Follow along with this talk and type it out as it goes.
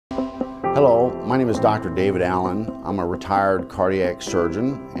Hello, my name is Dr. David Allen. I'm a retired cardiac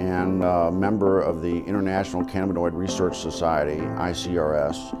surgeon and a member of the International Cannabinoid Research Society,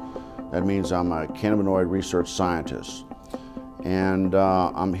 ICRS. That means I'm a cannabinoid research scientist. And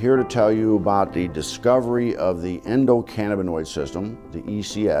I'm here to tell you about the discovery of the endocannabinoid system, the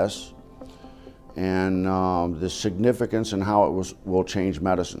ECS, and the significance and how it will change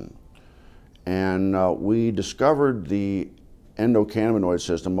medicine. And we discovered the endocannabinoid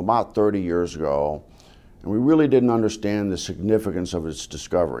system about 30 years ago, and we really didn't understand the significance of its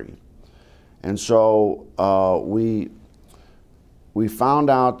discovery. And so we found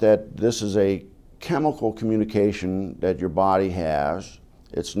out that this is a chemical communication that your body has.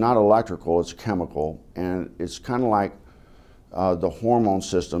 It's not electrical, it's chemical, and it's kind of like the hormone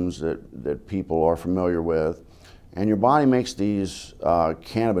systems that people are familiar with. And your body makes these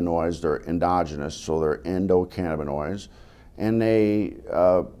cannabinoids. They're endogenous, so they're endocannabinoids, and they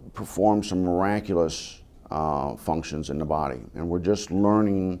perform some miraculous functions in the body. And we're just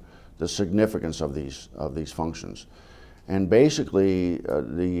learning the significance of these functions. And basically,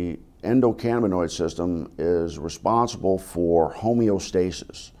 the endocannabinoid system is responsible for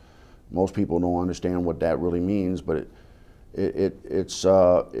homeostasis. Most people don't understand what that really means, but it's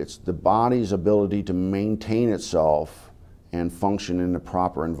the body's ability to maintain itself and function in the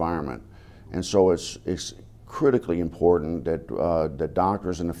proper environment. And so it's critically important that that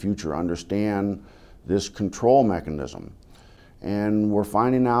doctors in the future understand this control mechanism. And we're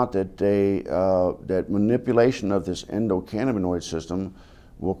finding out that that manipulation of this endocannabinoid system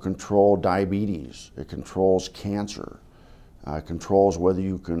will control diabetes. It controls cancer. It controls whether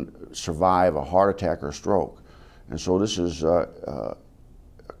you can survive a heart attack or stroke. And so this is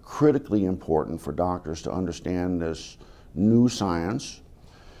critically important for doctors to understand this new science.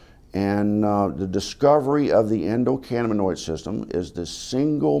 And the discovery of the endocannabinoid system is the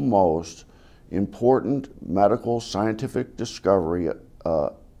single most important medical scientific discovery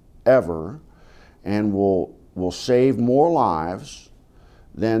ever, and will save more lives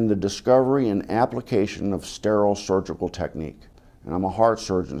than the discovery and application of sterile surgical technique. And I'm a heart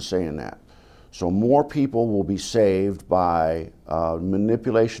surgeon saying that. So more people will be saved by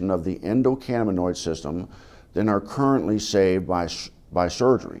manipulation of the endocannabinoid system than are currently saved by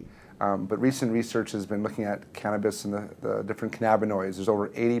surgery. But recent research has been looking at cannabis and the different cannabinoids. There's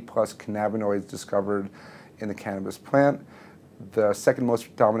over 80 plus cannabinoids discovered in the cannabis plant. The second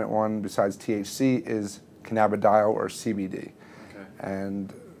most dominant one besides THC is cannabidiol, or CBD. Okay.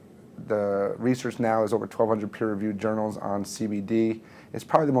 And the research now is over 1,200 peer-reviewed journals on CBD. It's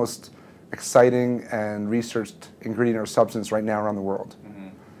probably the most exciting and researched ingredient or substance right now around the world. Mm-hmm.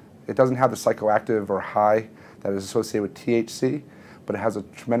 It doesn't have the psychoactive or high that is associated with THC, but it has a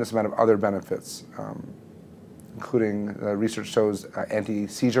tremendous amount of other benefits, including research shows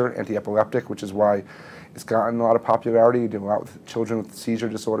anti-seizure, anti-epileptic, which is why it's gotten a lot of popularity. You do a lot with children with seizure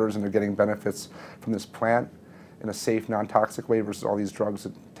disorders, and they're getting benefits from this plant in a safe, non-toxic way versus all these drugs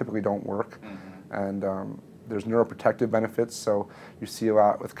that typically don't work. Mm-hmm. And there's neuroprotective benefits, so you see a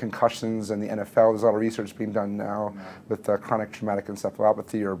lot with concussions and the NFL. There's a lot of research being done now with chronic traumatic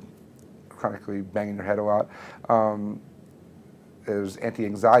encephalopathy, or chronically banging your head a lot. There's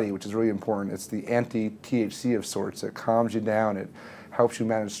anti-anxiety, which is really important. It's the anti-THC of sorts. It calms you down. It helps you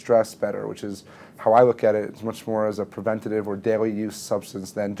manage stress better, which is how I look at it. It's much more as a preventative or daily use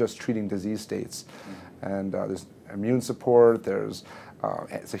substance than just treating disease states. Mm-hmm. And there's immune support. There's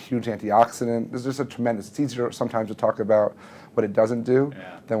it's a huge antioxidant. There's just a tremendous. It's easier sometimes to talk about what it doesn't do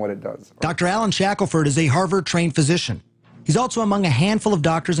than what it does. Dr. Alan Shackelford is a Harvard-trained physician. He's also among a handful of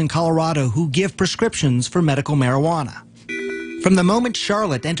doctors in Colorado who give prescriptions for medical marijuana. From the moment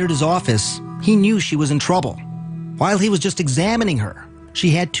Charlotte entered his office, he knew she was in trouble. While he was just examining her,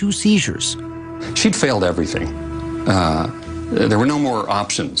 she had 2 seizures. She'd failed everything. There were no more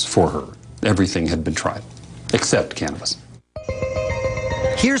options for her. Everything had been tried, except cannabis.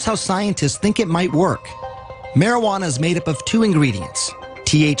 Here's how scientists think it might work. Marijuana is made up of 2 ingredients.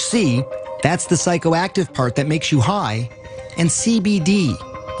 THC, that's the psychoactive part that makes you high, and CBD,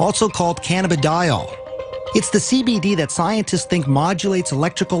 also called cannabidiol. It's the CBD that scientists think modulates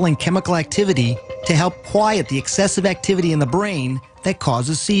electrical and chemical activity to help quiet the excessive activity in the brain that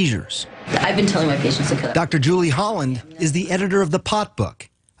causes seizures. I've been telling my patients to cut. Dr. Julie Holland is the editor of The Pot Book,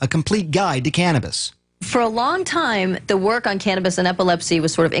 a complete guide to cannabis. For a long time, the work on cannabis and epilepsy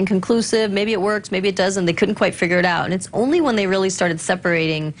was sort of inconclusive. Maybe it works, maybe it doesn't. They couldn't quite figure it out. And it's only when they really started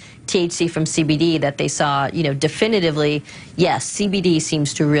separating THC from CBD that they saw, definitively, yes, CBD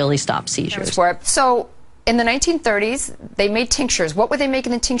seems to really stop seizures. So in the 1930s, they made tinctures. What were they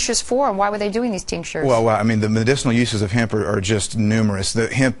making the tinctures for, and why were they doing these tinctures? Well, I mean, the medicinal uses of hemp are just numerous. The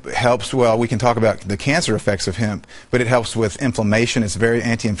hemp helps, well, we can talk about the cancer effects of hemp, but it helps with inflammation. It's very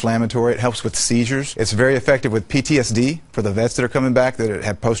anti-inflammatory. It helps with seizures. It's very effective with PTSD for the vets that are coming back that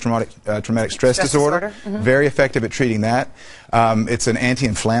have post-traumatic traumatic stress disorder. Very effective at treating that. It's an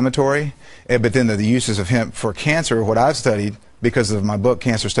anti-inflammatory. But then the uses of hemp for cancer, what I've studied, because of my book,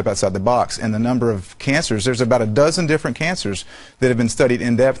 Cancer Step Outside the Box, and the number of cancers, there's about a dozen different cancers that have been studied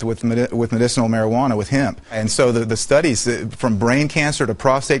in depth with medicinal marijuana, with hemp. And so the studies, from brain cancer to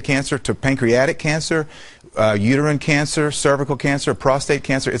prostate cancer to pancreatic cancer, uterine cancer, cervical cancer, prostate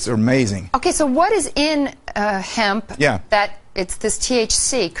cancer, it's amazing. Okay, so what is in hemp that it's this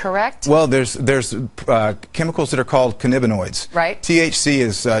THC, correct? Well, there's chemicals that are called cannabinoids. Right. THC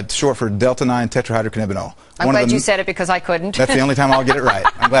is short for delta-9 tetrahydrocannabinol. I'm glad you said it because I couldn't. That's the only time I'll get it right.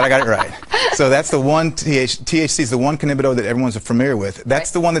 I'm glad I got it right. So that's the one, THC is the one cannabinoid that everyone's familiar with.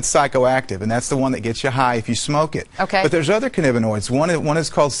 That's the one that's psychoactive, and that's the one that gets you high if you smoke it. Okay. But there's other cannabinoids. One is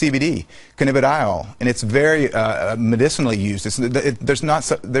called CBD, cannabidiol, and it's very medicinally used. There's no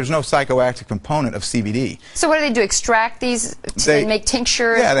psychoactive component of CBD. So what do? Extract these to make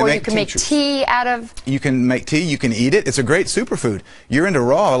tinctures, or you can make tea out of? You can make tea. You can eat it. It's a great superfood. You're into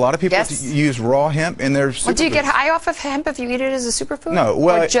raw. A lot of people use raw hemp in their superfoods. Well, do you get high off of hemp if you eat it as a superfood? No,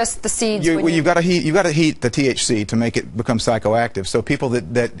 well, or just the seeds. You've got to heat the THC to make it become psychoactive. So people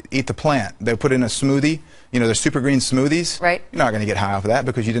that eat the plant, they put in a smoothie. You know, there's super green smoothies. Right. You're not going to get high off of that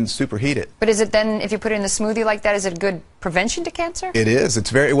because you didn't superheat it. But is it then, if you put it in a smoothie like that, is it good prevention to cancer? It is. It's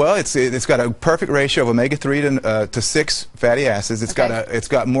very well. It's got a perfect ratio of omega-3 to 6 fatty acids. It's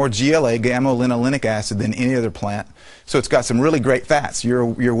got more GLA, gamma-linolenic acid, than any other plant. So it's got some really great fats.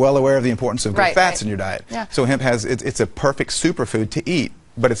 You're well aware of the importance of good fats in your diet. Yeah. So hemp it's a perfect superfood to eat.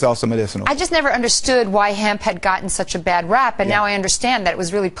 But it's also medicinal. I just never understood why hemp had gotten such a bad rap, and now I understand that it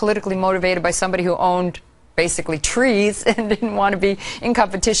was really politically motivated by somebody who owned basically trees and didn't want to be in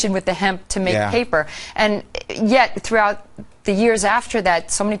competition with the hemp to make paper. And yet, throughout the years after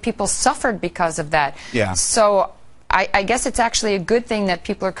that, so many people suffered because of that. Yeah. So I guess it's actually a good thing that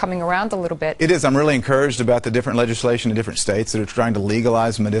people are coming around a little bit. It is. I'm really encouraged about the different legislation in different states that are trying to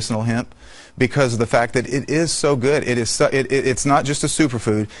legalize medicinal hemp because of the fact that it is so good. It's not just a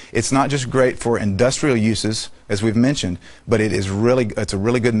superfood. It's not just great for industrial uses, as we've mentioned, but it's a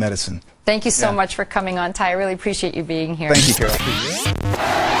really good medicine. Thank you so much for coming on, Ty. I really appreciate you being here. Thank you,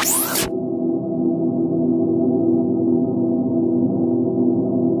 Carol.